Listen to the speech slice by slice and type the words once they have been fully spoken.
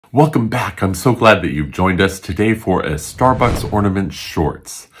Welcome back. I'm so glad that you've joined us today for a Starbucks Ornament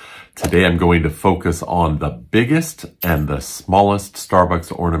Shorts. Today I'm going to focus on the biggest and the smallest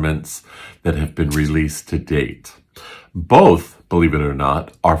Starbucks ornaments that have been released to date. Both, believe it or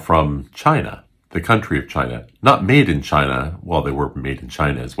not, are from China, the country of China. Not made in China, well, they were made in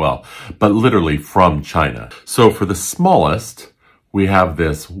China as well, but literally from China. So for the smallest, we have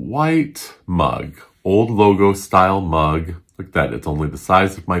this white mug, old logo style mug. Look at that, it's only the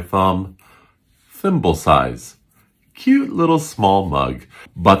size of my thumb, thimble size. Cute little small mug.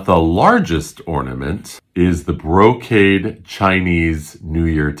 But the largest ornament is the brocade Chinese New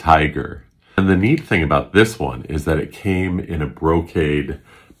Year tiger. And the neat thing about this one is that it came in a brocade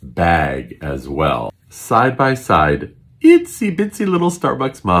bag as well. Side by side, itsy bitsy little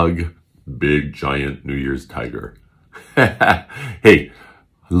Starbucks mug, big giant New Year's tiger. Hey,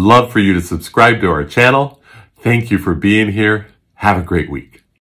 love for you to subscribe to our channel. Thank you for being here. Have a great week.